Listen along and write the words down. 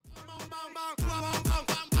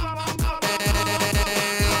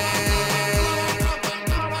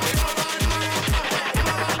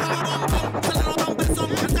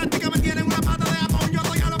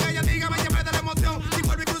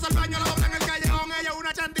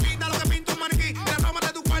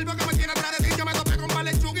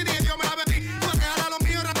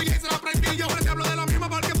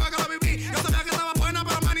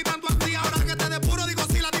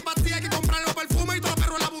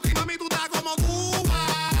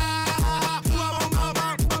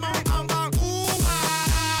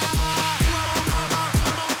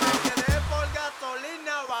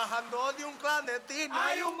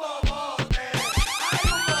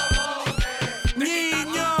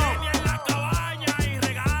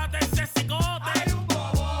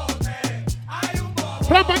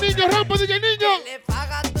Rampa, niño, rampa, DJ Niño. Le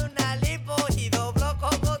pagan una lipo y dobló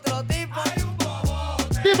con otro tipo. Hay un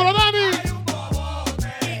bobote. Dímelo, Dani. Hay un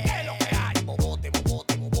bobote. ¿Y qué es lo que hay? Bobote,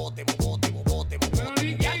 bobote, bobote, bobote, bobote, bobote.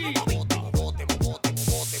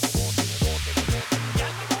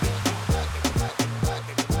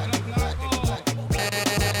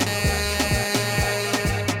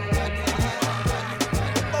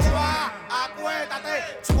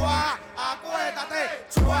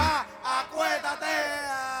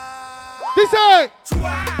 Dice.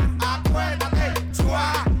 Chua, acuérdate,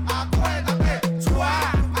 chua, acuérdate,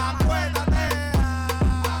 chua, acuérdate.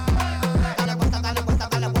 Dale vuelta, dale vuelta,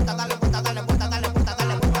 dale vuelta, dale vuelta, dale vuelta, dale vuelta,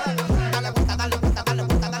 dale vuelta, dale vuelta, dale vuelta, dale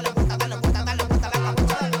vuelta, dale vuelta, dale vuelta, dale vuelta, dale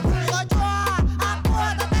vuelta. Chua,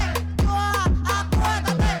 acuérdate, chua,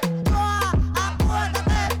 acuérdate, chua,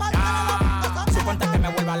 acuérdate. Suponte que me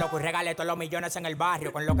vuelva loco y regale todos los millones en el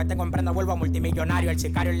barrio. Con lo que tengo en prenda vuelvo multimillonario. El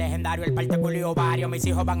sicario, el legendario, el parte culio ovario. Mis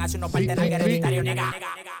hijos van a hacer unos partes en hereditario, nega.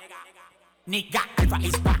 Nigga, Alpha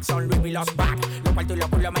is back, son Louis V los back. Los cuartos y los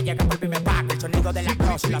culos me llegan por primer pack. El sonido de la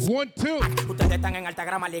cross y las... Ustedes están en alta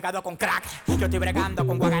grama ligados con crack. Yo estoy bregando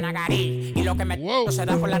con Guaganagarí. Y lo que me se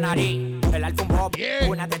da por la nariz. El alfa un bob,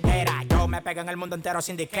 una tetera. Yo me pego en el mundo entero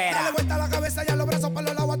sin disquera. Dale vuelta a la cabeza y a los brazos para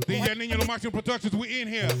los lados. DJ Niño, lo máximo productions, we in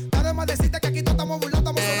here. Además decirte que aquí todos estamos burlados,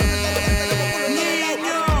 estamos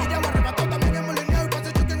niño. Iríamos arrebatado, también hemos lineado. Y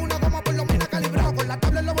pase yo tengo una goma por lo menos calibrado. Con la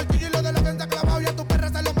tabla en los bolsillos y lo de la gente clavado. Y a tu perra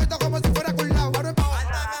se lo meto como si fuera curlado.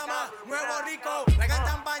 Alta gama, nuevo rico, traigan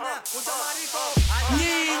champaña, mucho marico.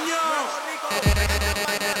 Niño. Nuevo rico, traigan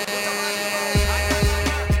champaña, mucho marico.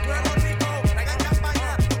 Nuevo rico, traigan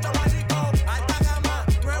champaña, mucho marico. Alta gama,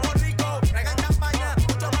 nuevo rico, traigan champaña,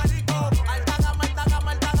 mucho marico. Alta gama, alta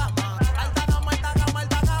gama, alta gama. Alta gama, alta gama,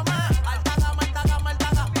 alta gama. Alta gama, alta gama, alta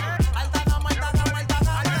gama. Alta gama, alta gama, alta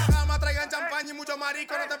gama. Alta gama, traigan champaña y mucho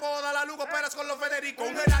marico. No te puedo dar la luz, esperas con los Federico.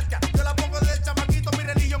 Un jerarquía, yo la pongo del chamaquito. Mi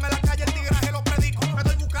religión en la calle, el tigraje lo predico. Me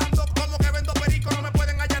estoy buscando como que vendo perico. No me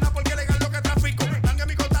pueden allanar porque legal lo que trafico. Dame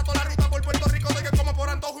mi contacto, la ruta por Puerto Rico. De que como por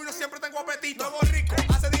antojo y no siempre tengo apetito. Nuevo rico,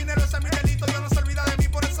 hace dinero, ese es mi delito. Yo no se olvida de mí,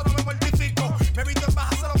 por eso no me mortifico. Me he visto en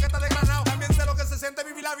baja, sé lo que está desgranado. También sé lo que se siente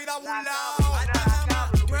vivir la vida burlao. Alta gama,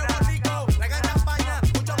 nuevo rico, traigan champaña,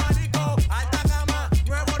 mucho marico. Alta gama,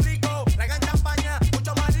 nuevo rico, traigan champaña,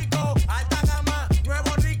 mucho marico. Alta gama,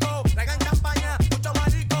 nuevo rico, traigan champaña, mucho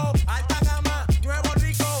marico. Alta gama, nuevo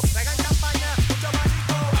rico, traigan champaña, mucho marico.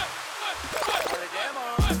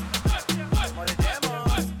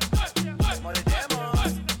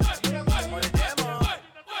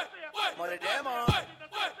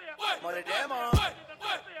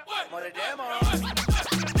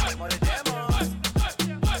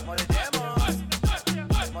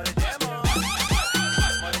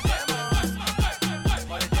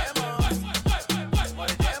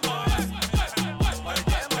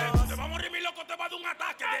 Te vamos a rimir loco, te va a dar un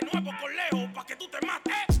ataque de nuevo con Leo pa' que tú te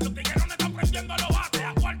mates. Los tiguerones están prendiendo los bates,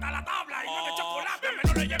 acuarta la tabla y no de chocolate. Me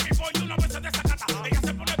lo leí en mi pollo una vez de desacata. Ella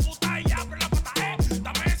se pone puta y abre la pata,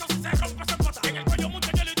 dame eso si se rompe se empata. En el cuello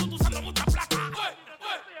mucho hielo y tú usando mucha plata.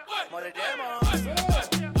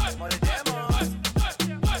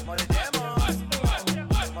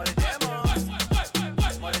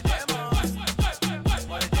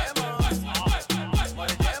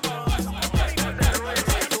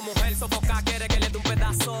 Tu mujer sofoca, quiere que le dé un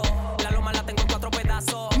pedazo. La loma la tengo en 4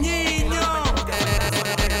 pedazos. Niño.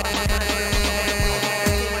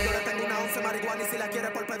 Yo le tengo una 11 marihuana y si la quiere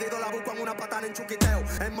por pedido la busco en una patana en chuquiteo.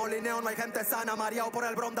 En molineo no hay gente sana, mareado por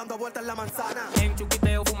el bron dando vueltas en la manzana. En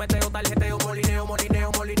chuquiteo, fumeteo, tarjeteo, molineo,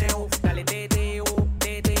 molineo, molineo. Dale teteo,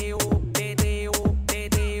 teteo, teteo,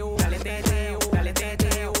 teteo. Dale teteo, dale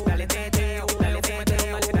teteo, dale teteo, dale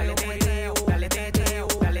teteo, dale teteo, dale teteo,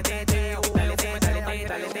 dale teteo, dale teteo, dale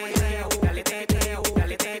teteo, dale teteo,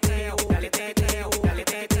 dale teteo, dale teteo, dale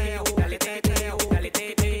teteo, dale teteo, dale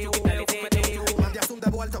teteo, dale teteo. Mandias un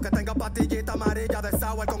devuelto que tenga pastillita amarilla de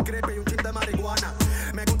sour con creepy y un chin de marihuana.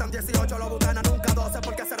 Me gustan 18 los bucanas, nunca 12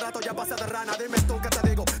 porque hace rato ya pasé de rana. Dime tú qué te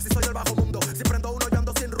digo, si soy el bajo mundo. Si prendo uno yo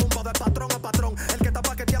ando sin rumbo, de patrón a patrón. El que está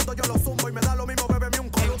paqueteando yo lo zumbo y me da lo mismo, bébeme un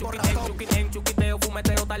columbo ratón. En chuquiteo,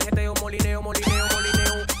 fumeteo, tarjeteo, molineo, molineo,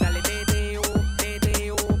 molineo. Dale teteo,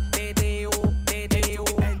 teteo, teteo, teteo.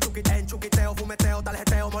 En chuquiteo, fumeteo,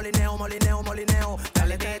 tarjeteo, molineo, molineo, molineo.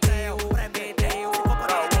 Dale teteo, teteo.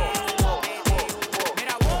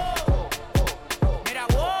 Mira vos, mira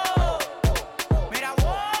vos, mira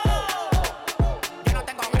vos.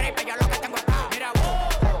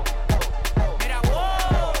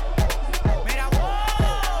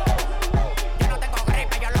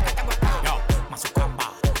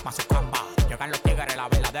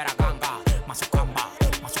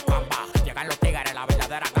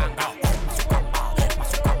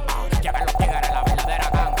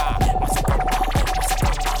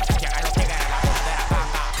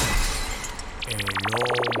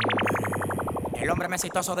 más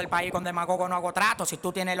exitoso del país, con demagogo no hago trato. Si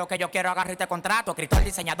tú tienes lo que yo quiero, agarro y te contrato. Cristóbal,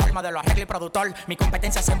 diseñador, modelo, arreglo y productor. Mi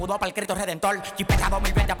competencia se mudó para el Cristo Redentor. Jipeta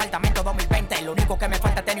 2020, apartamento 2020. Lo único que me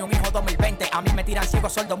falta es tener un hijo 2020. A mí me tiran ciego,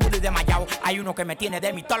 sordo, mudo y desmayado. Hay uno que me tiene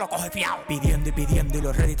de mí, todo lo coge fiao. Pidiendo y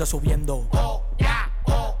los réditos subiendo. Oh, ya,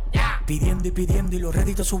 oh, ya. Pidiendo y los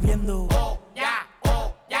réditos subiendo. Oh, ya,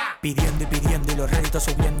 oh, ya. Pidiendo y los réditos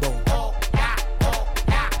subiendo. Oh, ya, oh,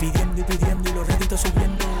 ya. Pidiendo y los réditos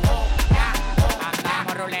subiendo. Oh, ya, oh,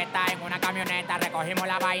 andamos ruleta en una camioneta, recogimos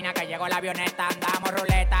la vaina que llegó la avioneta. Andamos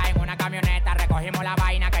ruleta en una camioneta, recogimos la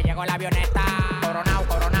vaina que llegó la avioneta. Coronao,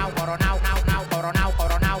 coronao, coronao, nao, nao, coronao,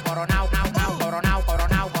 coronao, coronao, nao, nao, coronao,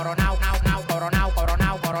 coronao, coronao, nao, nao, coronao,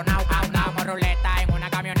 coronao, coronao. Andamos ruleta en una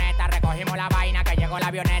camioneta, recogimos la vaina que llegó la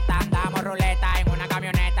avioneta. Andamos ruleta en una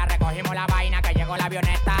camioneta, recogimos la vaina que llegó la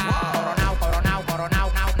avioneta. Coronao, coronao,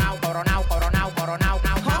 coronao, nao, nao, coronao, coronao, coronao,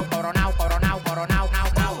 nao, nao, coronao, coronao, coronao, nao,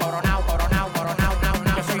 nao, coronao, coronao, coronao, nao,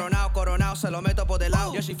 nao. Yo coronao, coronao, se lo meto por del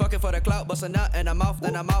lado. Yeah, she fucking for the clout, bust a nut in her mouth,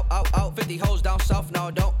 then I'm out, out, out. 50 hoes down south,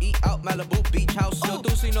 no, don't eat out. Malibu beach house, no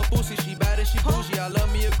doozy, no boozy. She bad and she bougie. I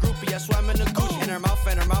love me a groupie, I swam in the Gucci. In her mouth,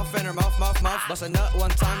 in her mouth, in her mouth, mouth, mouth. Bust a nut one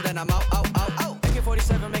time, then I'm out, out, out, out.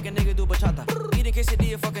 AK-47 make a nigga do bachata. Eating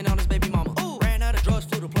quesadilla, fucking on his baby mama. Ran out of drugs,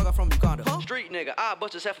 flew the plug out from Uganda. Street nigga, I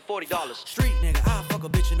bust his head for $40. Street nigga, I fuck a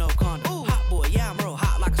bitch in no condom. Hot boy, yeah, I'm real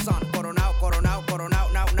hot like a sauna. Coronao, coronao, coronao,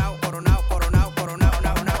 now, now, coronao, coronao, coronao,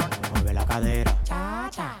 now, now. Mueve la cadera, cha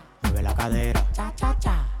cha. Mueve la cadera, cha cha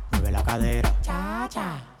cha. Mueve la cadera, cha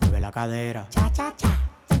cha. Mueve la cadera, cha cha cha.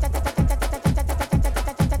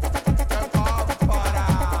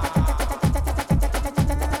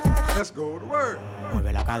 Let's go to work.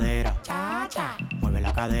 Mueve la cadera, cha cha. Mueve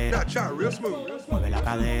la cadera, Cha real smooth. mueve la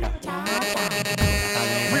cadera, cha cha.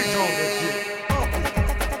 We go that shit.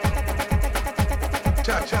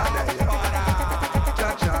 Cha cha now.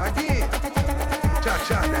 Cha cha again. Cha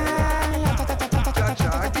cha now. Cha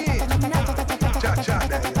cha again. Cha cha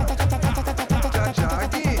now. Cha cha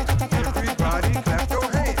again. Everybody clap your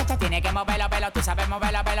hands. Tiene que moverlo, velo, tú sabes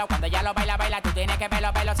moverlo, velo. Cuando ya lo baila, baila, tú tienes que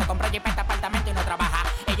verlo, velo. Se compró jipeta, apartamento y no trabaja.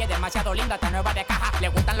 Ella es demasiado linda, está nueva de caja. Le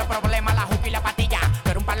gustan los problemas, la juca y la patilla.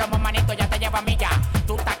 Pero un palomo manito ya te lleva a milla.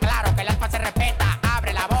 Tú estás claro que el alfa se respeta.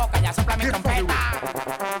 Abre la boca, ya sopla mi Get funky with trompeta.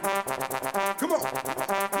 Come on.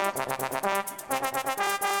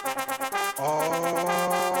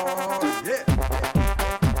 Oh, yeah.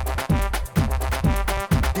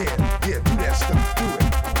 Yeah, yeah, do that stuff. Do it.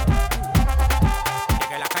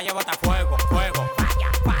 Que la calle bota fuego, fuego, falla,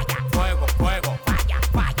 falla, fuego, fuego, falla,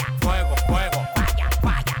 falla, fuego, fuego, falla,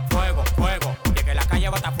 falla, fuego, fuego. Que la calle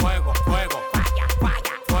bota fuego, fuego, falla,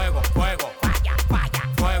 falla, fuego, fuego, falla, falla,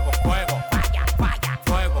 fuego, fuego, falla, falla,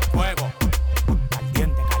 fuego, fuego. Al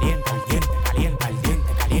diente calienta, al diente calienta, al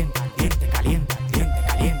diente calienta, al diente calienta, al diente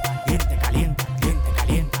calienta, al diente calienta, al diente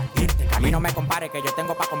calienta, al diente calienta. A mí no me compare que yo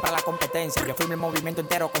tengo para comprar la competencia. Yo firmo el movimiento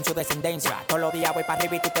entero con su descendencia. Todos los días voy para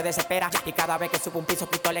arriba y tú te desesperas. Y cada vez que subo un piso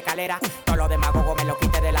quito la escalera. Todos los demagogos me lo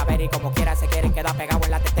quite de la vera y como quiera se quieren quedar pegados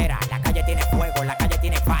en la tetera. La calle tiene fuego, la calle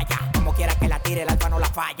tiene falla. Como quiera que la tire, el alfa no la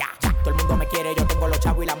falla. Todo el mundo me quiere, yo tengo los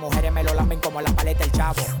chavos y las mujeres me lo lamen como la paleta del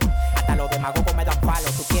chavo. Hasta los demagogos me dan palo.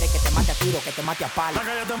 Tú quieres que te mate a tiro, que te mate a palo. La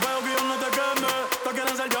calle está en fuego que yo no te queme. Todos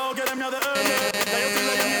quieren ser yo, quieren mi ADN. Ya yo soy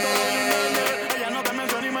leyendo la nene. Ella no te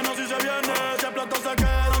menciona y menos si se viene. Si el plato se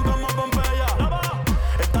quedan como Pompeya.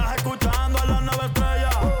 Estás escuchando a las 9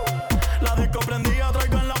 estrellas. La disco prendida,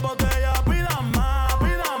 traigan la botella. Pidan más,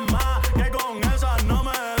 que con esa no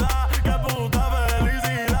me da. Que puta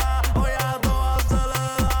felicidad, hoy a todas se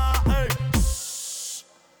le da. Ey.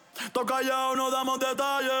 Toca callado, no damos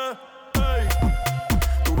detalles. Ey.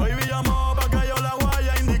 Tu baby llamó pa' que yo la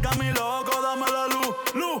guaya. Indica mi loco, dame la luz,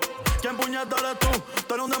 luz. ¿Quién puñeta eres tú?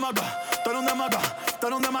 Tú eres un demaca, tú eres un demaca, tú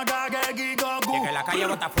eres un demaca que Kikoku. Que la calle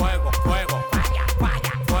bota fuego, fuego, falla,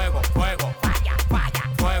 falla, fuego, fuego, falla, falla,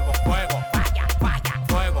 fuego, fuego, falla, falla,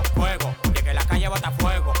 fuego, fuego. Que la calle bota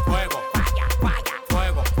fuego, fuego, falla, falla,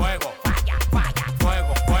 fuego, fuego, falla, falla,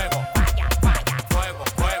 fuego, fuego, falla, falla, fuego,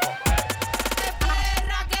 fuego.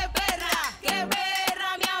 Qué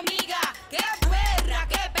perra, mi amiga. Qué perra,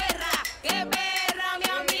 mi amiga. Qué perra, mi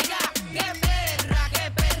amiga. Qué perra,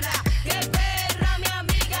 mi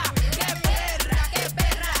amiga.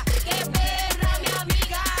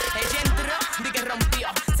 Ella entró, di que rompió.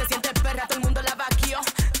 Se siente perra, todo el mundo la vaquió.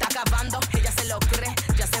 Está acabando, ella se lo cree.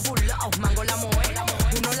 Ya se burló, mango la mueve.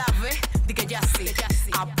 Uno la ve, di que ya sí.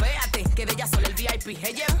 Apéate, que de ella solo el VIP.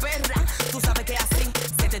 Ella es perra, tú sabes que así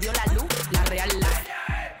se te dio la luz, la real life.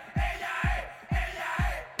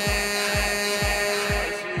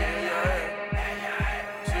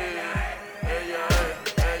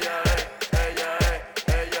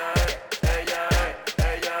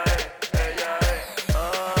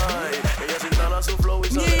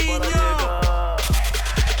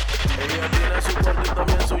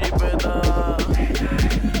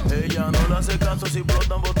 hace caso si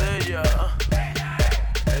explotan botella.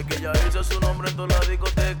 Es que ella hizo su nombre en toda la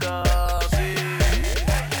discoteca. Sí.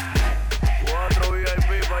 4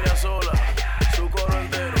 VIP para ella sola, su coro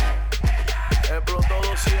entero. Explotó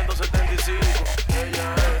 275.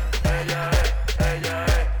 Ella es, ella es, ella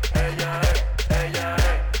es, ella es, ella es,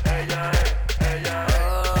 ella es, ella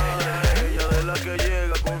es. Ella de la que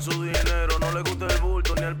llega con su dinero. No le gusta el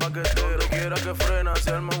bulto ni el paquetero. Quiera que frena, se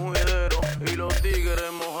arma un juidero. Y los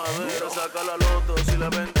tigres mojaderos. Saca la loto si le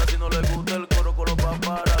venta, si no le gusta el coro con los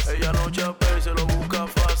paparas. Ella no chapea y se lo busca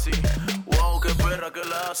fácil. Wow, qué perra que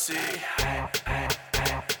la hace.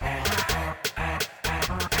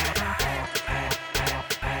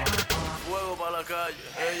 Fuego para la calle.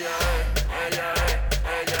 Ella es, ella es,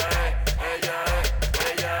 ella es, ella es,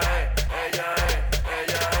 ella es, ella es,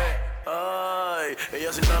 ella es. Ay,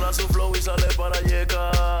 ella se instala su flow y sale para Yeca.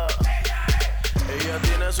 Ella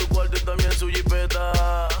tiene su cuarto y también su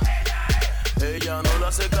jipeta. Ella no le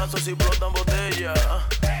hace caso si explotan botella.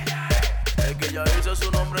 Es que ella hizo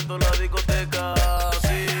su nombre en toda la discoteca.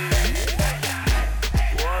 Sí.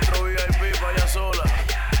 4 VIP para ella sola,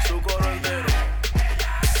 su coro entero.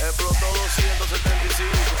 Explotó 275.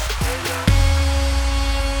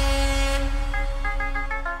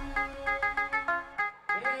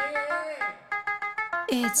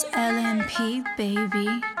 It's LMP,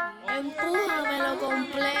 baby. Empújamelo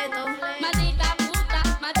completo. Maldita puta,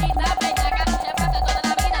 maldita bellaca. Se pasa toda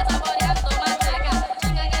la vida saboreando machaca.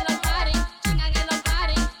 Chingan en los paris, chingan en los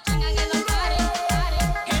paris, chingan en los paris.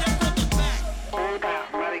 Puta,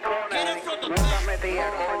 maricona, no estás metida,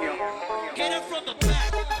 coño.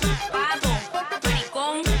 Pato,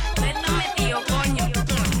 maricón, no estás metido, coño.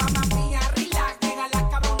 Mamá mía, relax, deja la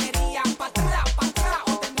cabronería. Pa' atrás, o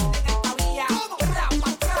terminen esta vía. Pa'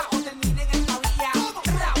 atrás, o terminen esta vía.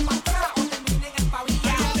 Pa' atrás, o terminen esta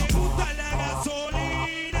vía. Le gusta la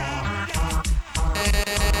gasolina.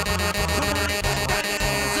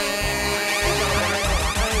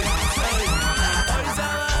 Hoy se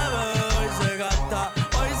bebe, hoy se gasta,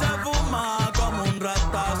 hoy se fuma como un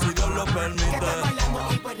rata, si Dios lo permite.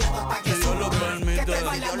 Si Dios lo permite.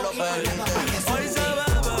 Hoy se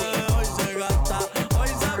bebe, hoy se gasta, hoy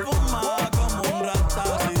se fuma como un rata,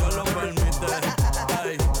 si Dios lo permite.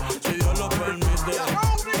 Ay, si Dios lo permite.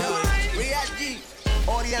 Real G,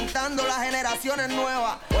 orientando las generaciones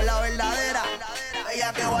nuevas por la verdadera.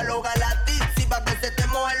 Ella que va a lograr la tipsy pa' que se te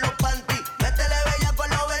mojen los panties. Métele bella con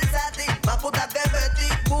los versátil, más puta que Betty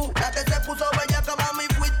Boo. La que se puso bella que mami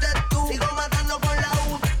fuiste tú. Sigo matando con la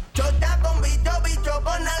U. Chota con bicho, bicho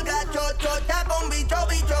con nalga. Chota con bicho,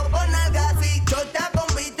 bicho con nalga. Sí, chota con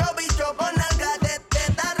bicho, bicho con nalga. Te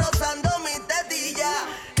está rozando mi tetilla.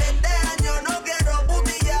 Este año no quiero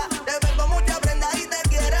putilla. Te ven con mucha prenda y te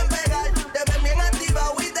quieren pegar. Te ven bien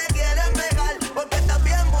activado y te quieren pegar. Porque estás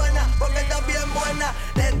bien buena, porque estás bien buena.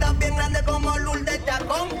 Te estás bien grande como Lourdes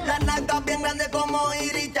Chacón. Las nalgas bien grandes como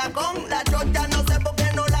Iris Chacón. La chocha no sé por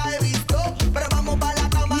qué no la he visto. Pero vamos para la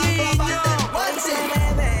cama. Hoy se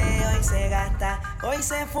bebe, hoy se gasta, hoy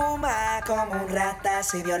se fuma como un rata,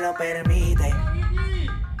 si Dios lo permite.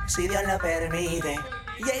 Si Dios lo permite.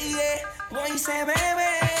 Yeah, yeah. Hoy se bebe,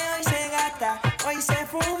 hoy se gasta, hoy se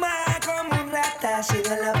fuma como un rata, si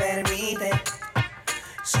Dios lo permite.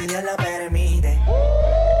 Si Dios lo permite.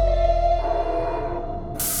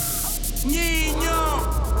 Niño,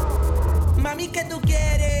 mami, ¿qué tú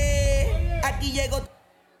quieres? Aquí llego.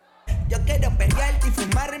 Yo quiero perrearte y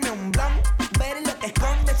fumarme un blunt. Ver lo que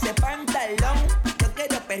esconde ese pantalón. Yo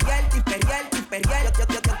quiero perrearte y perrearte y perrear. Yo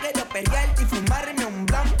quiero perrearte y fumarme un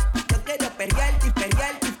blunt. Yo quiero perrearte y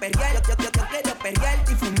perrearte y perrear. Yo quiero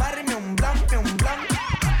perrearte y fumarme un blunt, un blunt.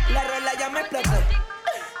 La rola ya me explotó.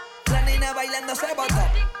 La nena bailando se botó.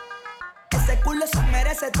 Ese culo se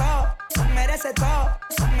merece todo. Se merece todo.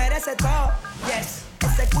 Se merece todo. Yes.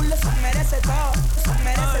 Ese culo se merece todo. Se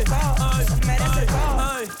merece todo. Se merece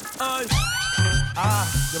todo. Ah,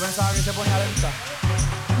 yo pensaba que se ponía lenta.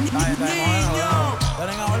 Niño. Ven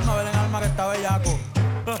en alma que está bellaco.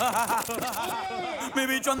 Mi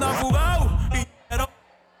bicho anda fugado y quiero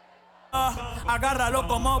agárralo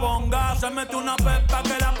como bonga. Se mete una pepa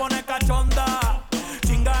que la pone cachonda.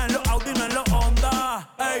 Chinga en los Audi, no en los Honda.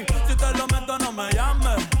 Ey, si te lo meto no me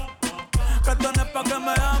llames, que tienes pa' que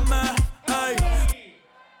me ames. Ey,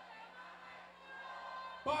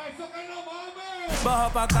 baja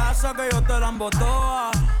pa' casa que yo te la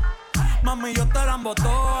embotoa. Mami, yo te la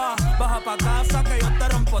embotoa. Baja pa' casa que yo te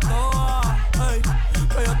rompo toa. Ey,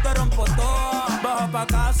 que yo te rompo toa. Baja pa'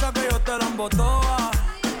 casa que yo te la embotoa.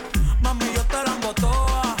 Mami, yo te la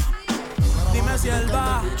embotoa. Dime si él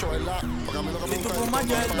va, si tú fumas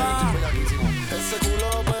hierba. Ese culo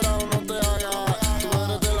operado no te haga. Tú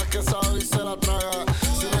eres de las que sabe y se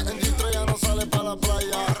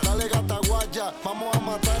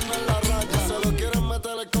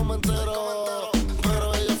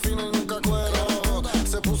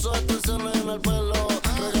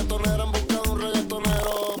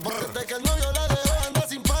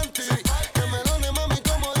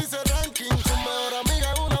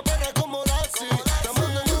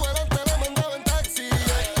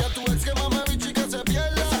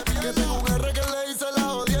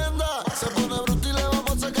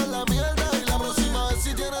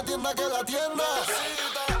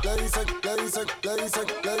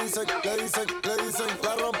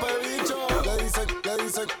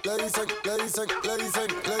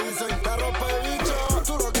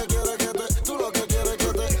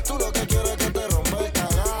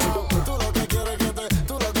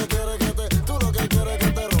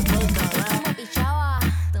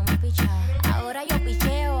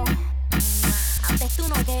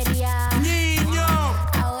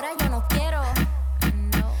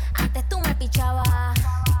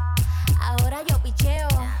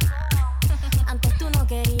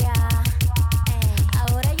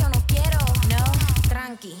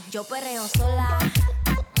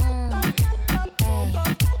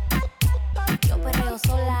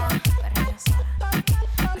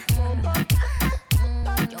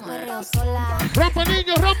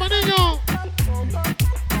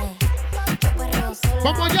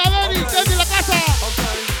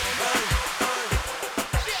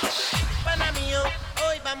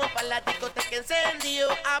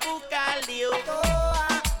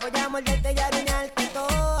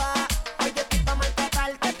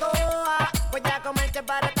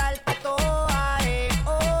darte toa,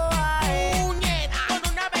 Puñeta,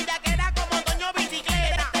 con una bellaquera como Toño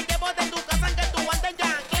Bicicleta. Te llevo de tu casa aunque tú andes en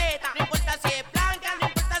chancleta. No importa si es blanca, no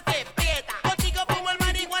importa si es prieta. Contigo fumo el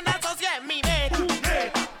marihuana, socia es mi meta.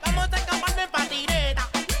 Vamos a escaparnos en patineta.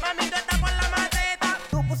 Mami, tú estás con la maceta.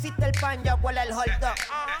 Tú pusiste el pan, ya huele el hot dog.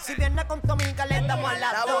 Si viene con tu amiga, le damos a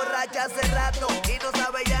la La borracha hace rato y no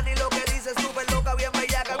sabe ya ni lo que dice. Súper loca, bien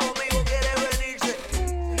bellaca, conmigo quiere venirse.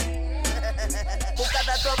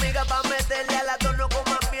 Búscate a tu amiga pa' meterle a la no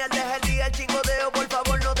comas mierda. Es el día, el chingodeo, por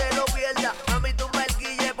favor no te lo pierdas. Mami, tumba el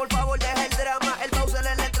guille, por favor deja el drama. El Bowser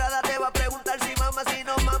en la entrada te va a preguntar si mama, si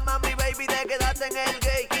no mama, mi baby, te quedaste en el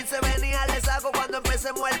gay. 15 venía, le saco cuando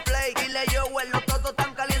empecemos el play. Dile yo, los totos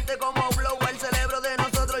tan calientes como blower. El cerebro de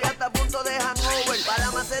nosotros ya está a punto de hangover. Pa'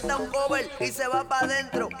 la maceta un cover y se va pa'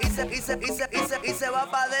 adentro. Y se va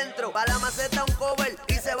pa' adentro. Pa' la maceta un cover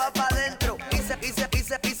y se va pa' adentro. Y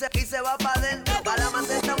se va pa' adentro. Pa' la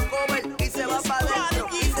maceta un cover y se va pa' adentro.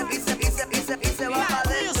 Y se va pa'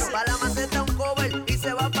 adentro. Pa' la maceta un cover y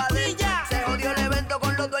se va pa' adentro. Se jodió el evento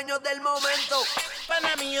con los dueños del momento.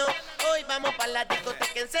 Pana mío, hoy vamos pa' la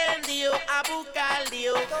discoteca encendido a buscar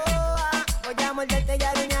lío. toa. Voy a morderte y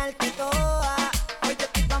arañarte toa. Hoy yo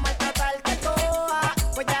estoy pa' maltratarte toa.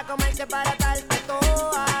 Voy a comerte para darte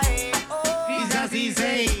toa, Dice así,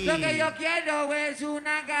 sí. Lo que yo quiero es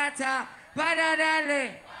una gata para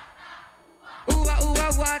darle uva,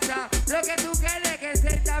 guata. Lo que tú quieres que es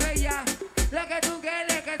esta bella. Lo que tú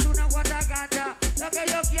quieres que es una guata gata. Lo que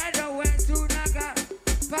yo quiero es una gata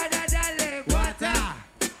para darle guata.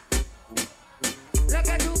 Lo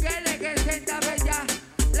que tú quieres que es esta bella.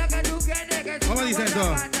 Lo que tú quieres que es ¿Cómo una dice guata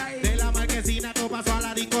eso? gata. De la marquesina tú pasó a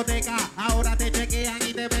la discoteca. Ahora te chequean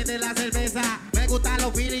y te venden la cerveza. Me gustan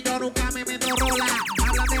los filis, yo nunca me meto rola.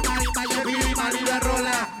 Hablan de marimba, yo fili, marido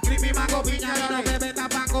rola. Creepy, mango, piña, yo no bebe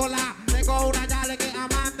tapacola. Tengo una yale que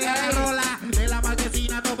amante de rola. De la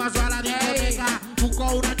marquesina tú pasó a la discoteca. Busco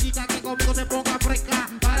una chica que conmigo se ponga fresca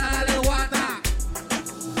para darle guata.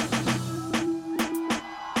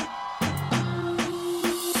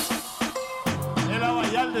 El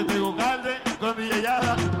Abayalde, Tegocalde, con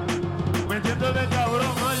Villallada. Metiendo de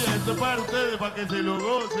cabrón, oye, esto es para ustedes, para que se lo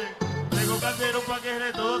gocen. Tengo calderón para que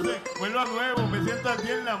retocen. Vuelvo a nuevo, me siento aquí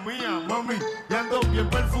en la mía, mami. Y ando bien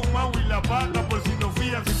perfumado y la pata por si no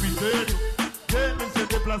fían sin misterio. Llévense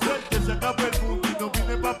de placer, que se acabe el mundo y no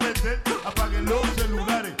vine pa' perder. Apaguen los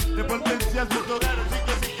celulares, de potencia sus hogares.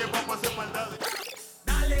 Así que vamos a hacer maldades.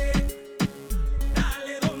 Dale,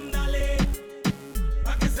 dale, don, dale,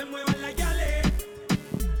 pa' que se muevan las yales,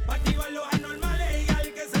 pa' activar los anormales y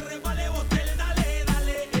al que se resbale botel, dale,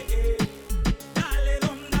 dale, dale,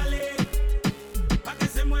 don, dale, pa' que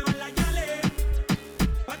se muevan las yales,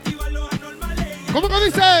 pa' activar los anormales y ¿Cómo que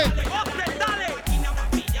dice?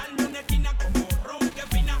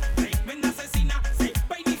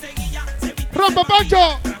 ¡Rompa,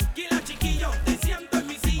 Pancho! Tranquila, chiquillo, te siento en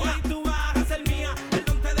mi silla. Hoy tú vas a ser mía, el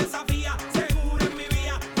don te desafía, seguro en mi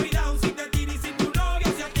vía. Cuidado si te tiras y si tu novia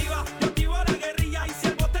se activa. Yo activo la guerrilla y si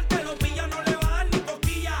el botel te lo pilla, no le va a dar ni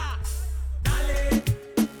cosquilla. Dale,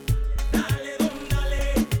 dale, don,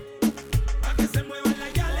 dale, pa' que se muevan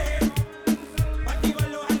las yales, pa' activar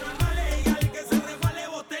los anormales y al que se resbale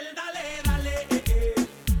botel, dale, dale,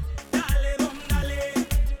 dale, don, dale,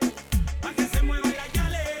 pa' que se muevan las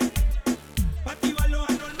yales.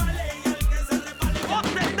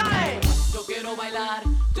 Yo quiero bailar,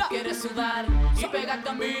 tú quieres sudar y pegarte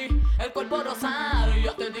a mí, el cuerpo rosado. Y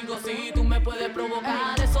yo te digo si tú me puedes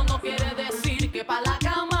provocar. Eso no quiere decir que pa' la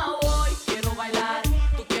cama voy. Quiero bailar,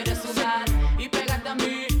 tú quieres sudar y pegarte a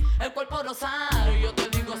mí, el cuerpo rosado. Y yo te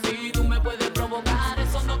digo si tú me puedes provocar.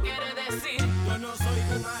 Eso no quiere decir yo no soy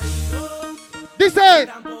tu marido, Dice.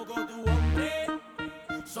 tampoco tu hombre,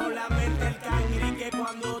 solamente el cangri que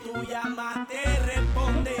cuando tú llamas te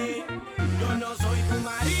responde. Yo no soy tu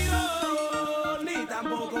marido, ni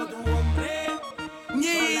tampoco tu hombre,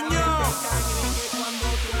 niño. Solamente el cangri que cuando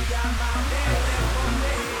tú llamas te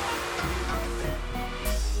responde.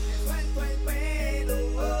 Te suelto el pelo,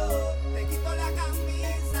 te quito la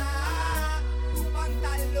camisa, tu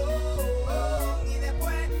pantalón y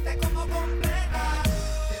después te como completa.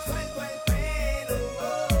 Te suelto el pelo,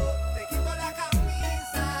 te quito la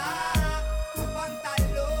camisa, tu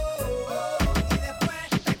pantalón y después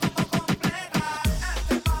te como completa.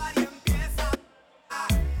 Este party empieza,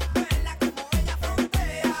 verla como ella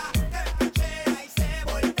frontea, te pechea y se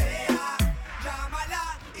voltea. Llámala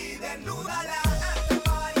y desnúdala. Este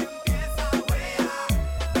party empieza, wea,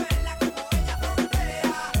 verla como ella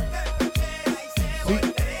frontea, te pechea y se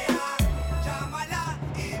voltea. Llámala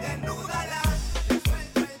y desnúdala. Te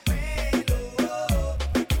suelto el pelo,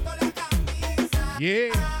 te quito la camisa.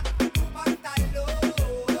 Yeah.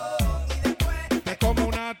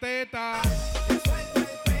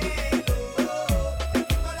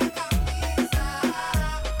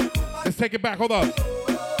 take it back. Hold up.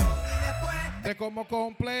 Te como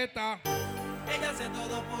completa. Ella hace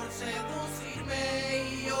todo por seducirme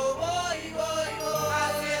y yo voy,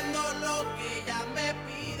 haciendo lo que ella me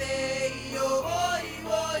pide y yo voy,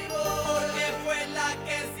 porque fue la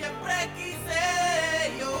que siempre quise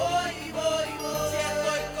y yo voy, si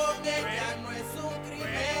estoy con ella no es un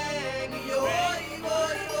crimen y yo voy,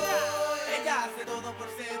 ella hace todo por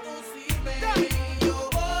seducirme y yo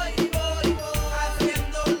voy,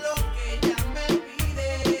 haciendo lo que ella me pide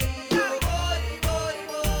y yo voy,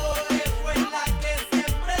 porque fue la que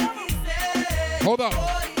siempre quise. Hold up.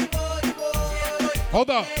 Hold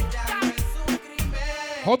up.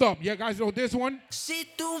 Hold up. You guys know this one? Si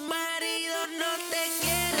tu marido no te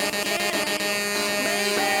quiere,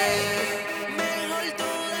 baby, mejor tú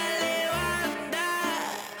dale banda,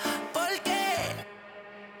 porque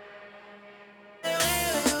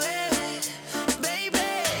baby,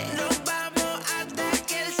 nos vamos hasta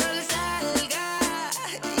que el sol salga.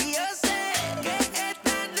 Y yo sé que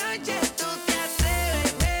esta noche tú te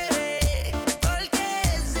atreves, bebé, porque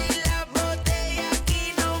si la botella aquí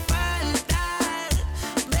no faltan,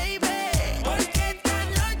 baby, porque esta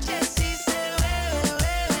noche sí se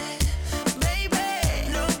bebe, baby,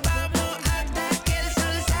 nos vamos hasta que el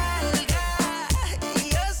sol salga. Y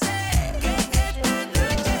yo sé que esta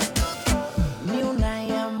noche tú ni una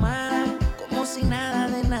llamada, como si nada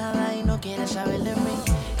de nada y no quieres saber de mí,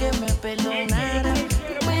 que me perdonara.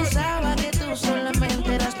 Pensaba que tú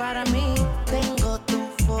solamente eras para mí. Tengo tu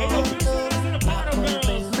foto pa'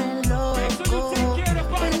 volverme loco,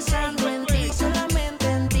 pensando en ti, solamente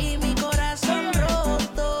en ti, mi corazón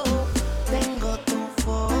roto. Tengo tu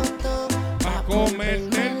foto Pa'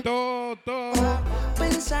 comerte todo.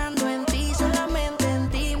 pensando en ti, solamente en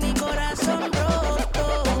ti, mi corazón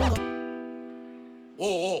roto.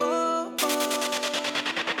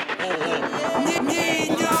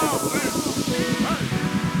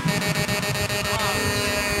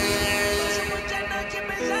 Pasé muchas noches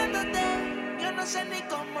pensándote, yo no sé ni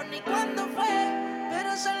cómo ni cuándo fue,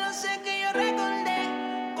 pero solo sé que yo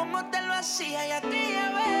recordé cómo te lo hacía y aquella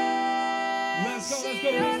vez. Si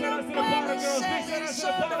yo no puedo seguir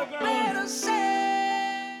solo, pero sé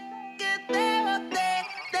que te boté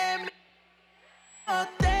de mi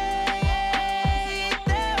boté.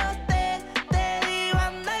 Te di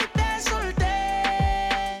banda y te solté.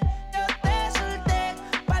 Yo te solté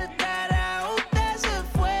pa'l carajo, usted se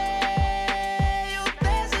fue. Y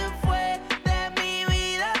usted se fue de mi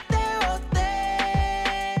vida, te boté.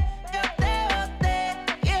 Yo te boté,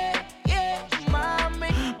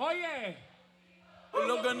 mami. Oye,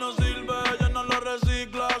 lo que no sirve, ella no lo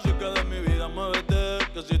recicla. Así que de mi vida muévete,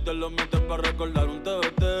 que si te lo metes para recordar un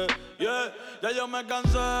TBT. Yeah, ya yo me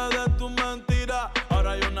cansé de tus mentiras.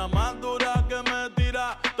 Ahora hay una más dura que me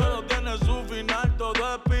tira. Todo tiene su final,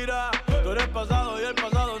 todo expira. Tú eres pasado y el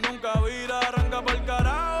pasado nunca vira. Arranca pa'l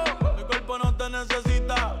carajo, mi cuerpo no te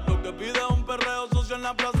necesita. Lo que pide es un perreo sucio en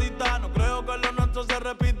la placita. No creo que lo nuestro se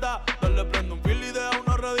repita. Dale, prende un fil y deja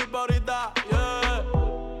uno ready pa' ahorita. Yeah.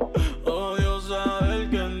 Odio saber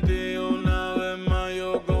que en ti una vez más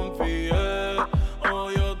yo confié.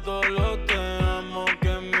 Odio todo lo te amo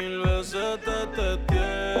que mil veces te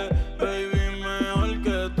testé. Baby, mejor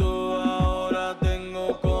que tú ahora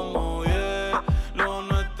tengo como 10. Lo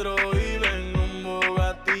nuestro vive en un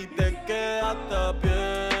Bugatti, te quedaste a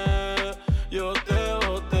pie. Yo te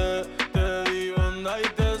boté, te di banda y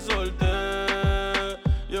te solté.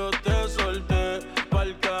 Yo te solté,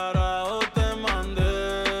 pa'l carajo te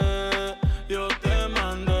mandé. Yo te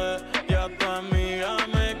mandé y a tu amiga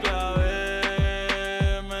me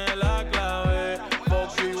clavé. Me la clavé,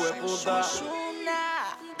 Foxy hueputa.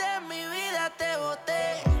 Una de mi vida te boté.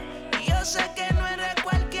 Y yo sé que no eres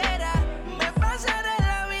cualquiera. Me pasaré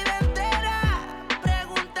la vida entera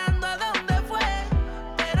preguntando a dónde fue.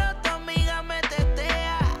 Pero tu amiga me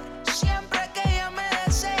tetea. Siempre que ella me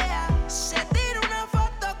desea, se tira una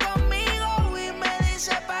foto conmigo y me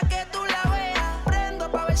dice pa' que tú la veas.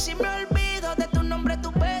 Prendo pa' ver si me olvido de tu nombre,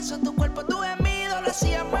 tu beso, tu cuerpo, tu gemido. Lo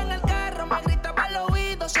hacíamos en el carro, me gritaba al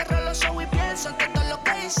oído. Cierro los ojos y pienso en todo lo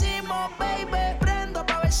que hicimos, baby. Prendo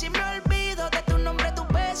pa' ver si me olvido de tu nombre, tu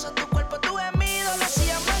beso, tu cuerpo, tu gemido. Lo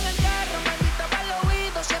hacíamos en el carro, me gritaba al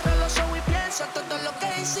oído. Cierro los ojos y pienso en todo lo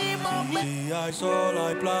que hicimos, baby. Si hay sol,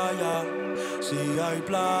 hay playa. Si hay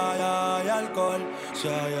playa, hay alcohol. Si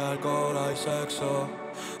hay alcohol, hay sexo.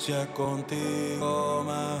 Si es contigo,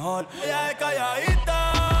 mejor. Ella es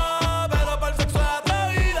calladita, pero para el sexo es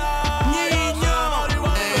atrevida. Yo soy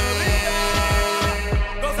marihuana y bebida,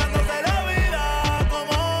 gozándose la vida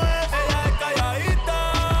como es. Ella es calladita,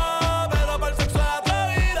 pero para el sexo es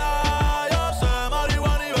atrevida. Yo soy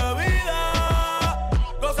marihuana y bebida,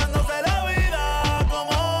 gozándose la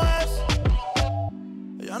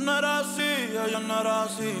era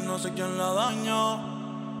así, no sé quién la dañó.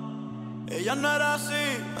 Ella no era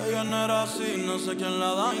así, no sé quién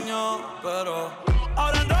la dañó. Pero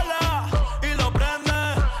ahora enrola y lo prende,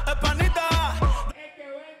 es panita.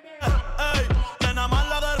 Ey, nena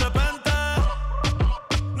mala de repente.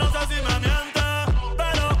 No sé si me miente,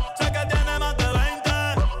 pero sé que tiene más de 20.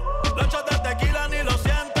 Los shots de tequila ni lo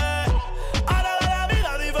siente. Ahora ve la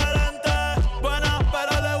vida diferente. Buena,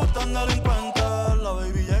 pero le gustan delincuentes. La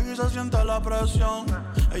baby llega y se siente la presión.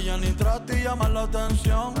 Ella ni trata y llama la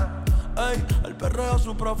atención. Ey, el perreo es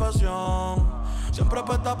su profesión. Siempre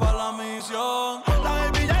apuesta para la misión. La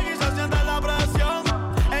baby llega y se siente la presión.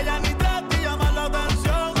 Ella ni trata y llama la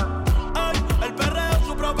atención. Ey, el perreo es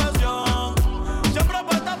su profesión. Siempre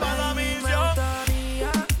apuesta para la misión.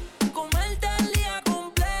 Comerte el día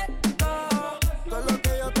completo. Todo lo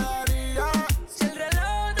que yo te haría. Si el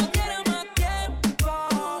reloj no quiere más tiempo,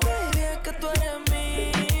 baby, es que tú eres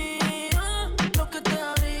mía. Lo que te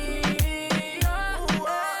haría.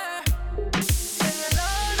 Si el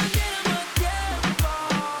reloj no quiere más tiempo,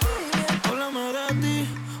 baby. Háblame de ti,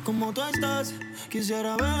 cómo tú estás.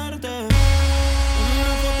 Quisiera verte.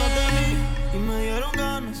 Una foto de mí y me dieron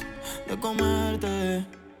ganas de comerte.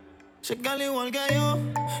 Sé que al igual que yo,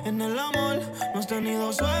 en el amor no has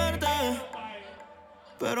tenido suerte.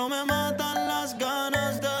 Pero me matan las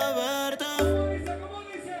ganas de verte.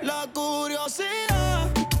 La curiosidad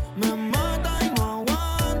me mata y no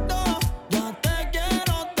aguanto. Ya te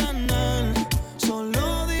quiero tener,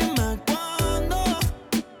 solo dime cuándo.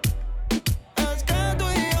 Es que tú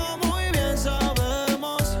y yo muy bien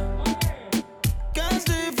sabemos que es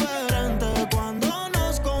diferente cuando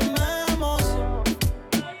nos comemos.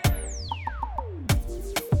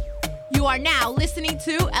 You are now listening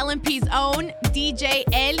to LMP's own DJ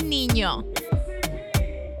El Niño.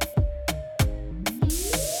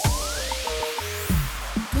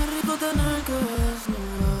 Qué rico tener que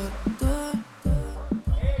desnudarte.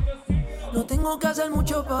 No tengo que hacer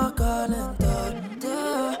mucho para calentarte.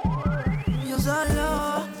 Yo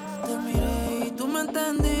solo te miré y tú me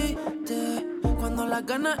entendiste. Cuando las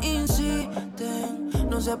ganas insisten,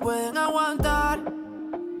 no se pueden aguantar.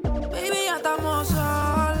 Baby, ya estamos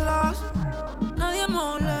solos. Nadie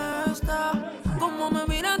molesta. Como me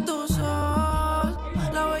miran tus ojos,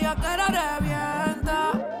 la bellaquera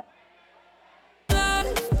revienta.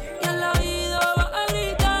 Y al oído vas a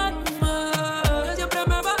gritarme que siempre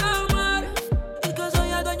me vas a amar y que soy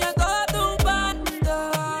el dueño de toda tu parte.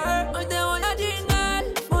 Hoy te voy a chingar,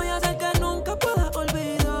 voy a hacer que nunca puedas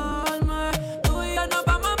olvidarme. Tú y yo nos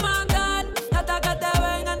vamos a matar y hasta que te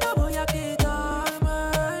vengan no voy a quitarme.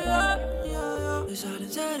 Esa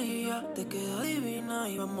lencería te queda divina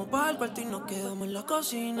y vamos para el cuarto y nos quedamos en la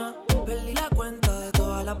cocina. Perdí la cuenta de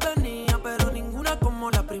todas las venidas, pero ninguna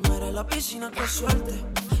como la primera en la piscina. Qué suerte,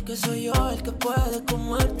 que soy yo el que puede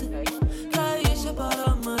comerte. ¿Qué hice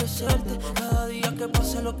para merecerte? Cada día que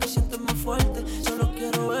pase lo que sientes más fuerte. Solo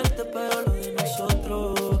quiero verte, pero lo de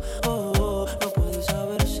nosotros no puede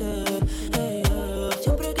saberse.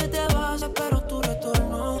 Siempre que te vas espero tu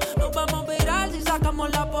retorno. Nos vamos a virar si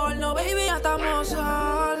sacamos la porno. Baby, ya estamos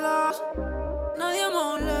solos. Nadie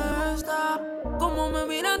molesta. Como me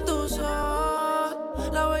miran tus ojos,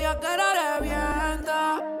 la bellaquera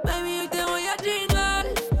revienta. Baby, hoy te voy a chingar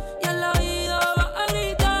y al oído vas a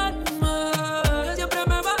gritarme que siempre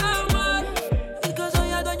me vas a amar y que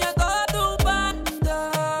soy el dueño de toda tu parte.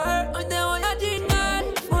 Hoy te voy a chingar,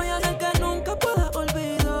 voy a hacer que nunca puedas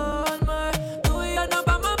olvidarme. Tú y yo nos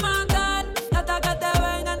vamos a matar y hasta que te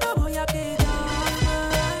vengan no voy a quitarme.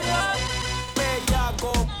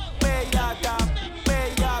 Bellaco, bellaca,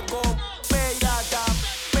 bellaco, bellaca,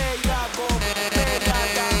 bellaco,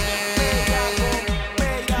 bellaca, bellaca.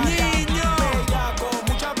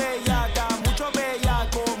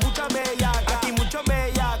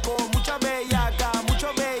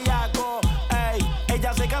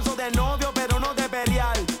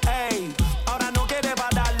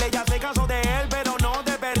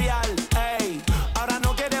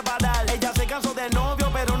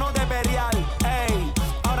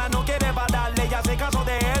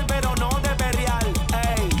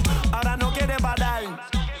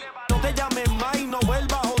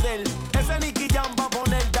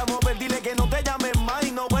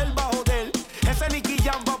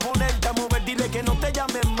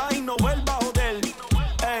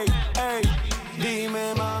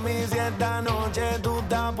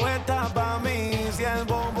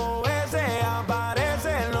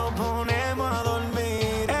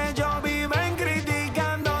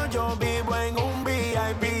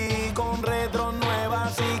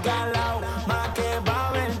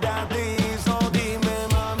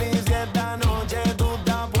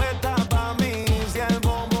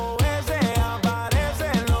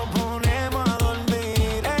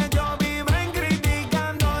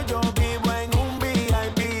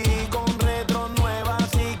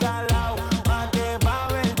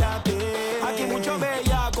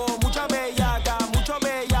 bellaco, mucha bellaca, mucho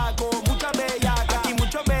bellaco, mucha bellaca. Aquí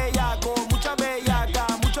mucho bellaco, mucha bellaca,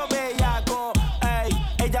 mucho bellaco. Ey,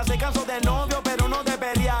 ella se casó de novio, pero no de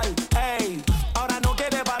pelear. Ey, ahora no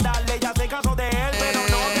quiere pararle, ella se casó de él, pero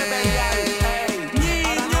no de pelear. Ey,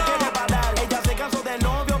 ahora no quiere parar, ella se casó de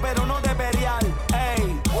novio, pero no de pelear.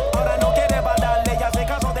 Ey, ahora no quiere pararle, ella se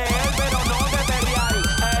casó de él, pero no de pelear.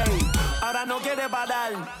 Ey, ahora no quiere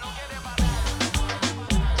parar.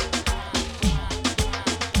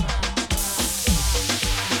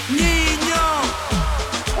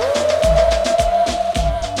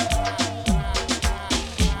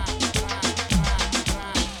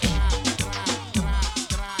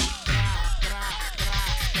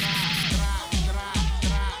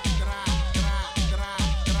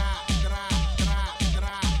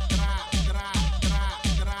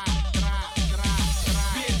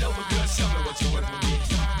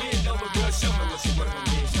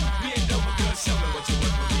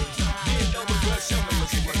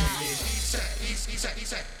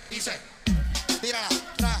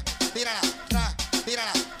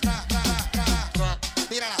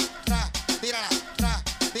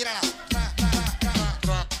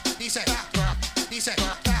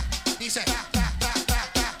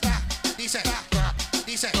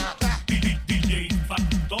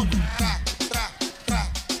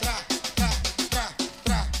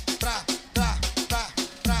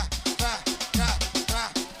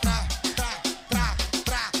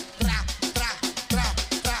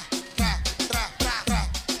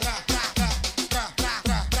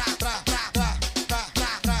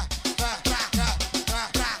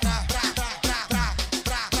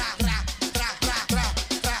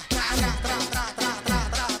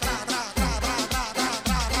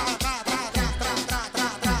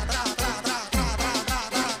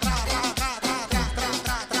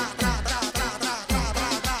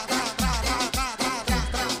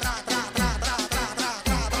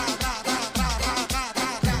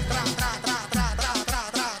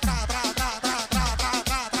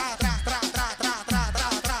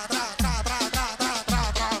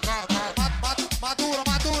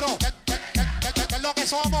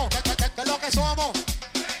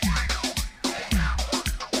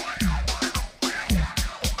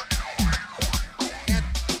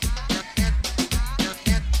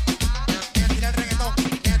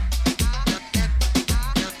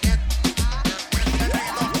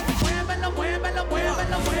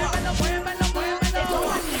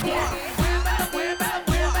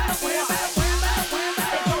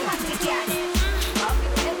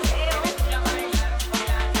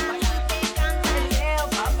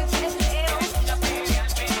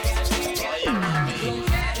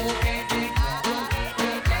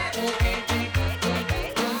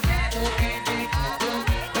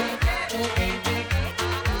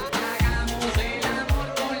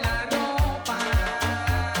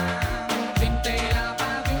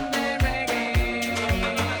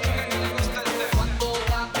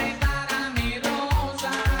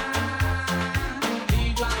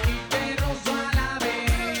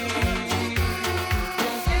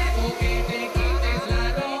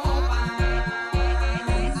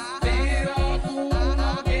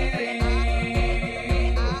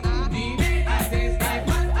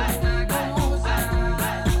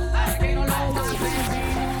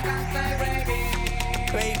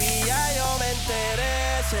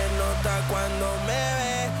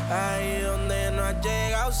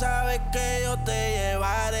 Sabes que yo te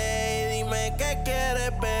llevaré y dime qué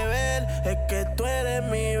quieres beber. Es que tú eres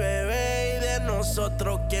mi bebé y de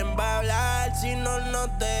nosotros quién va a hablar si no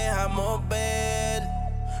nos dejamos ver.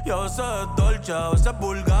 Y a veces es dolce, a veces es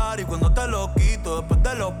vulgar. Y cuando te lo quito después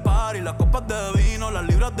de los parties, las copas de vino, las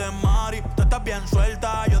libras de Mari. Tú estás bien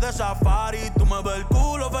suelta, yo de safari. Tú me ves el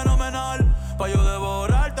culo fenomenal, pa' yo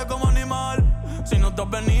devorarte como animal. Si no te has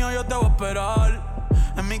venido yo te voy a esperar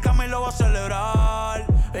en mi cama y lo voy a celebrar.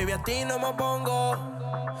 Baby, a ti no me pongo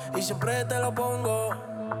y siempre te lo pongo.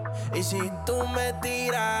 Y si tú me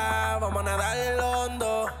tiras, vamos a nadar en el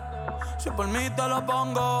hondo. Si por mí te lo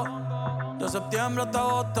pongo, de septiembre hasta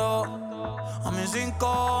agosto. A mis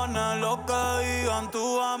rincones, lo que digan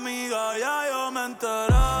tu amiga, ya yo me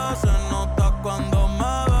enteré. Se nota cuando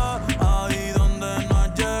me ves, ahí donde no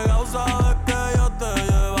has llegado, sabes que yo te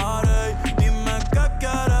llevaré. Dime qué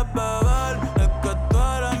quieres beber, es que tú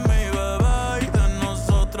eres mi bebé. Y de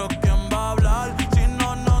nosotros quién va a hablar, si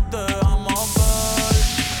no nos dejamos ver.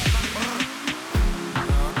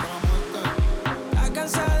 Estás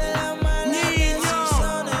cansada de las malas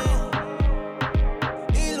decisiones,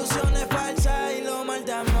 ilusiones falsas y lo mal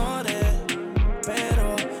de amores.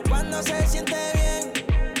 Pero cuando se siente bien,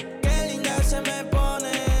 qué linda se me pone.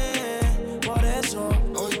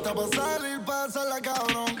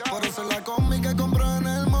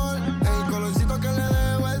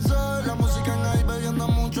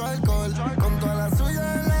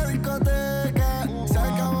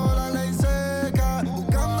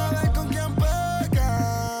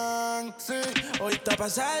 gusta pa'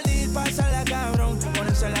 salir, pasarla cabrón.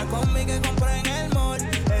 Ponerse la combi que compré en el mall.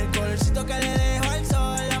 El colorcito que le dejo al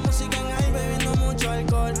sol. La música en high, bebiendo mucho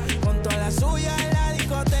alcohol. Con toda la suya en la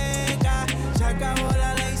discoteca. Se acabó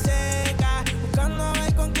la ley seca. Buscando a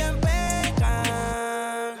ver con quién peca.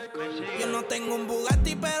 Yo no tengo un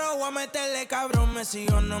Bugatti, pero voy a meterle cabrón. Me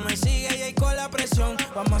sigo o no me sigue y ahí con la presión.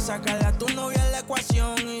 Vamos a sacarle a tu novia en la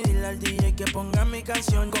ecuación. Y dile al DJ que ponga mi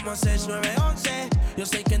canción. Como 6911. Yo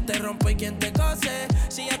sé quién te rompe y quién te cose.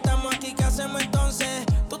 Si ya estamos aquí, ¿qué hacemos entonces?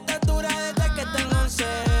 Tú te duras desde que tengo 11.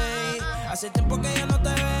 Hace tiempo que yo no te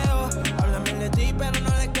veo. Hablan bien de ti, pero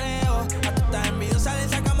no le creo. A tú estás envidiosa, le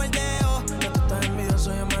sacamos el dedo. A tú estás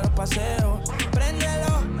envidioso, yo me lo paseo.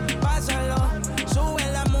 Préndelo, pásalo. Sube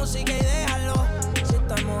la música y déjalo. Si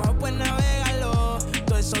estás mojado, pues navégalo.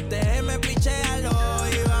 Todo eso déjeme pichéalo.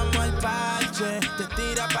 Y vamos al parche. Te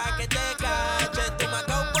tira pa' que te cache. Tú me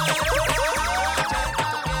acabas por el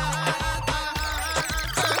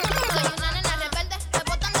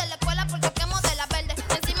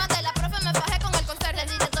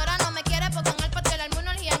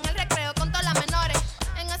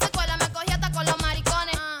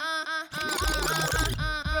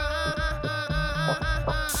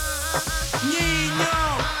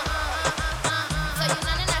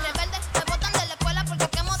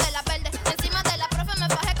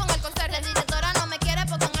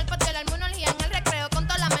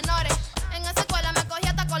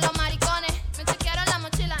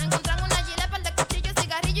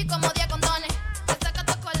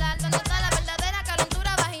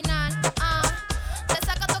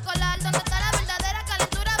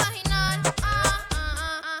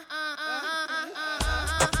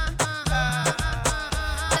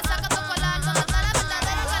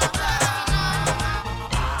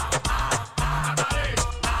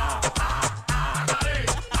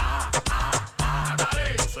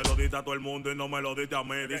a todo el mundo y no me lo diste a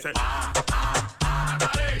mí. Dice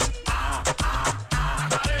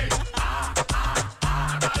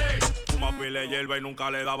fuma pile hierba y nunca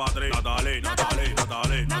le daba tres. Natalie, Natalie,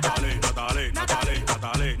 Natalie, Natalie, Natalie,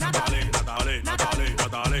 Natalie, Natalie, Natalie, Natalie,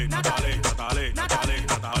 Natalie, Natalie, Natalie, Natalie, Natalie,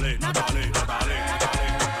 Natalie, Natalie,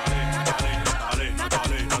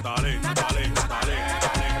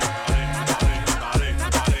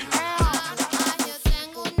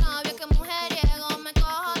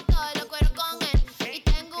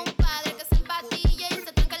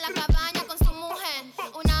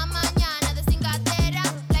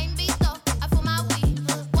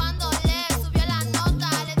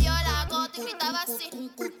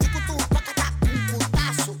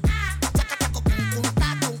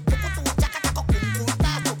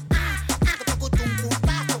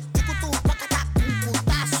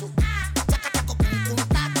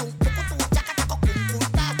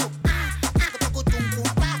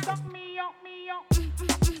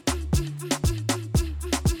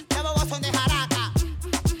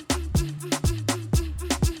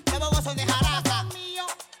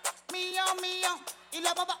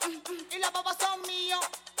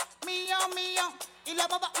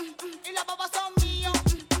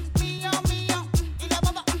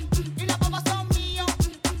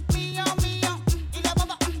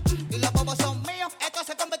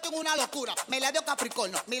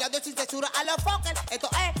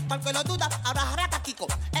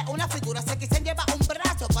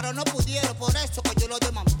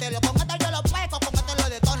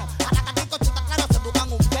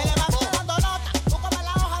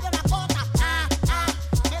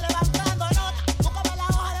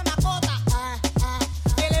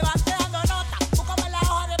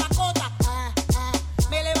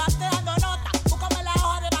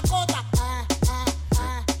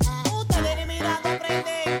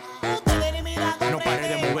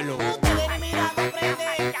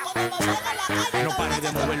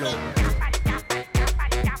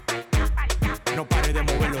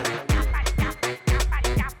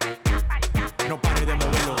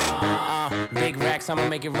 I'ma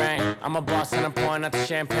make it rain. I'm a boss and I'm pouring out the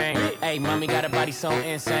champagne. Hey, mommy got a body so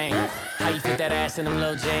insane. How you fit that ass in them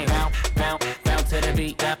little jeans? Bounce, bounce, bounce to the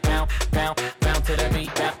beat. Yeah, bounce, bounce, bounce to the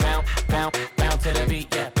beat. Yeah, bounce, bounce, bounce to the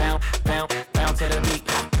beat. Yeah, bounce, bounce, bounce to the beat.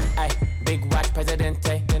 Hey, big watch,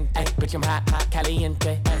 Presidente. Hey, bitch, I'm hot, hot,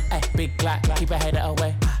 caliente. Hey, big Glock, keep a hater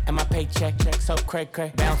away. And my paycheck, so cray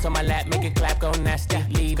cray. Bounce on my lap, make it clap, go nasty.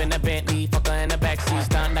 Leave in the Bentley, fucker in the backseat.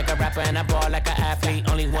 Stunt like a rapper and I ball like an athlete.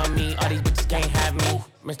 Only one me, all these bitches can't have me.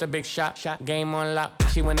 Mr. Big Shot, game on lock.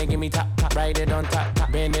 She wanna give me top, write it on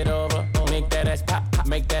top, bend it over, make that ass pop,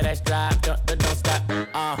 make that ass drop, don't stop.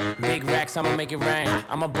 Big racks, I'ma make it rain.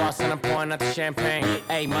 I'm a boss and I'm pouring out the champagne.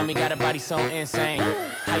 Hey, mommy got a body so insane.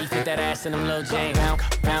 How you fit that ass in them little jeans? Bounce,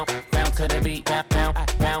 bounce, bounce to to the beat, bounce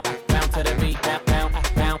to the beat, bounce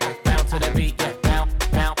to the beat, bounce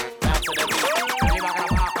to the beat. Yo iba a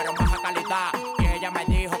grabar, pero en baja calidad. Y ella me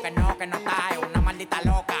dijo que no está. Es una maldita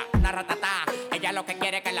loca, una ratatá. Ella lo que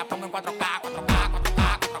quiere es que la ponga en 4K.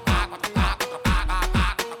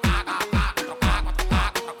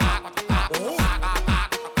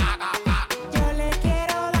 Yo le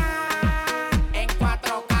quiero dar en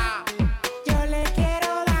 4K. Yo le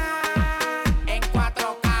quiero dar en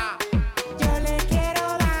 4K. Yo le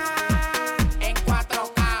quiero dar en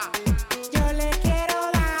 4K. Yo le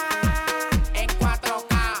quiero dar en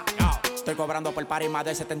 4K. Estoy cobrando por party más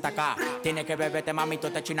de 70K. Tiene que beberte, mami, tú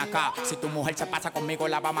te china acá. Si tu mujer se pasa conmigo,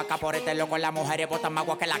 la vamos acá por este loco. Las mujeres botan más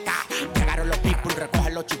agua que la K. Llegaron los people,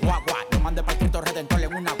 recogen los chihuahuas. Yo mandé para el Cristo Redentor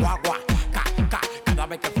en una guagua. Cada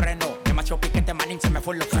vez que freno, demasiado piquete, manín, se me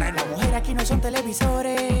fue los frenos. Las mujeres aquí no son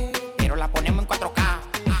televisores, pero la ponemos en 4K.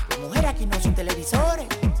 Las mujeres aquí no son televisores,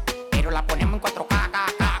 pero la ponemos en 4K.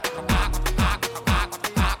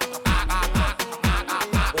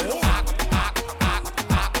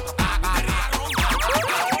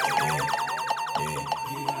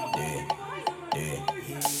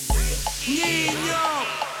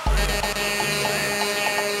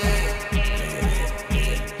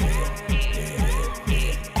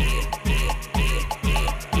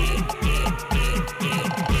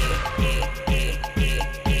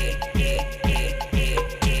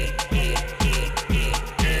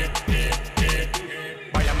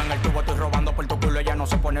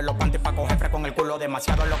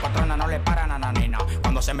 Demasiado locotrona, no le paran a nanina.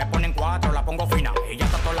 Cuando se me ponen 4 la pongo fina. Y ya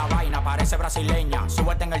está toda la vaina, parece brasileña.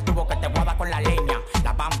 Súbete en el tubo que te voy a dar con la leña.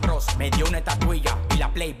 La Bam Bros me dio una estatuilla. Y la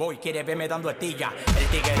Playboy quiere verme dando estilla. El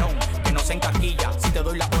tiguerón que no se encaquilla. Si te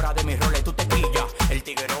doy la hora de mis roles tú te quillas. El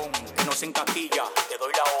tiguerón que no se encaquilla. Te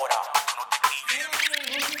doy la hora, no te quillas.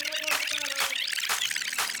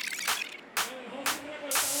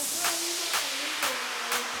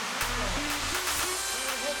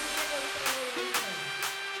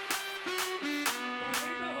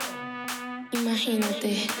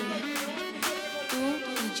 Imagínate, tú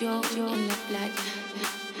y yo en la playa,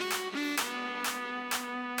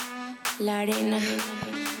 la arena,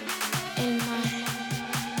 el mar,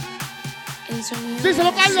 el sonido.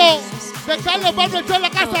 Díselo, Carlos. De Carlos Pablo echó en la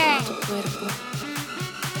casa. Tu cuerpo.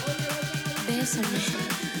 Bésame,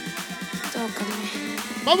 tócame.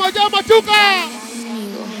 ¡Vamos allá, Machuca!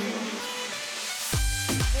 Conmigo.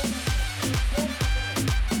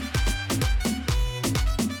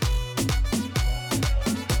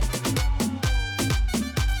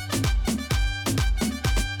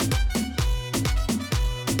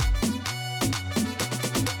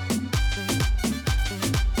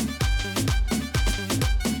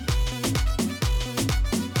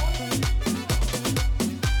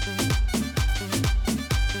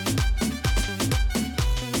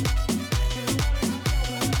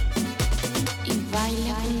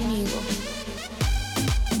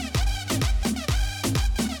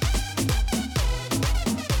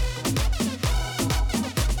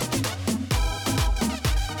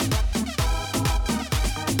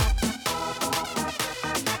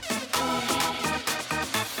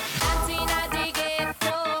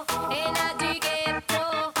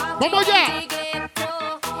 ¡Vamos allá!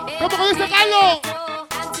 ¿Cómo dice Carlos?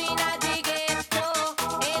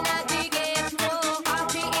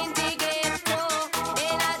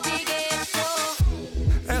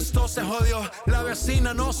 Esto se jodió, la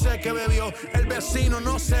vecina no sé qué bebió, el vecino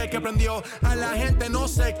no sé qué prendió, a la gente no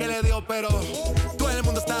sé qué le dio, pero todo el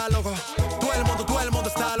mundo está loco, todo el mundo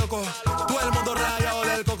está loco, todo el mundo rayado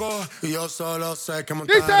del coco, y yo solo sé que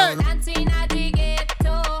montaron.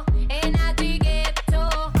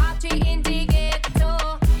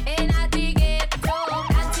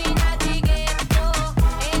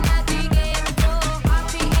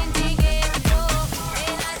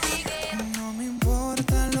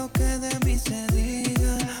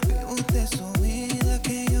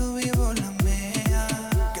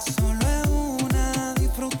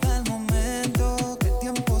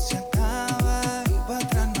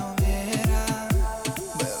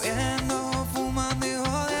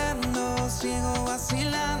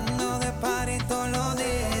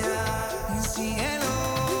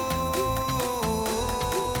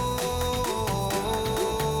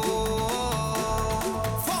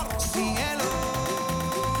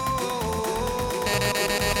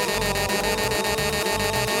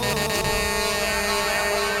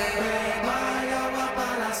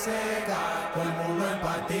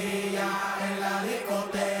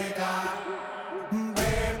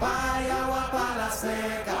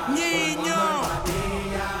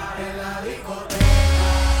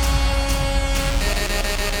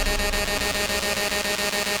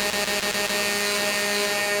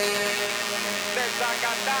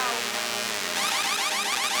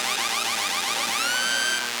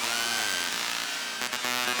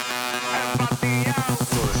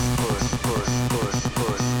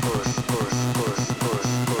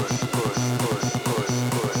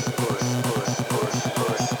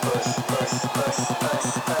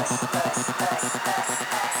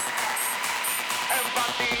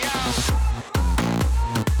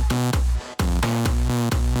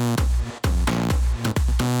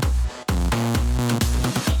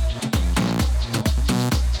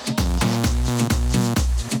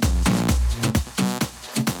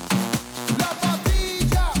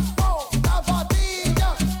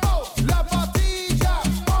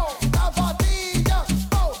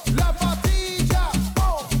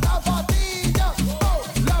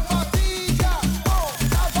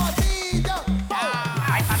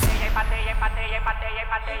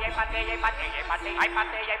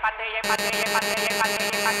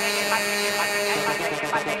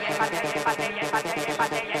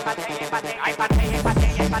 Ay,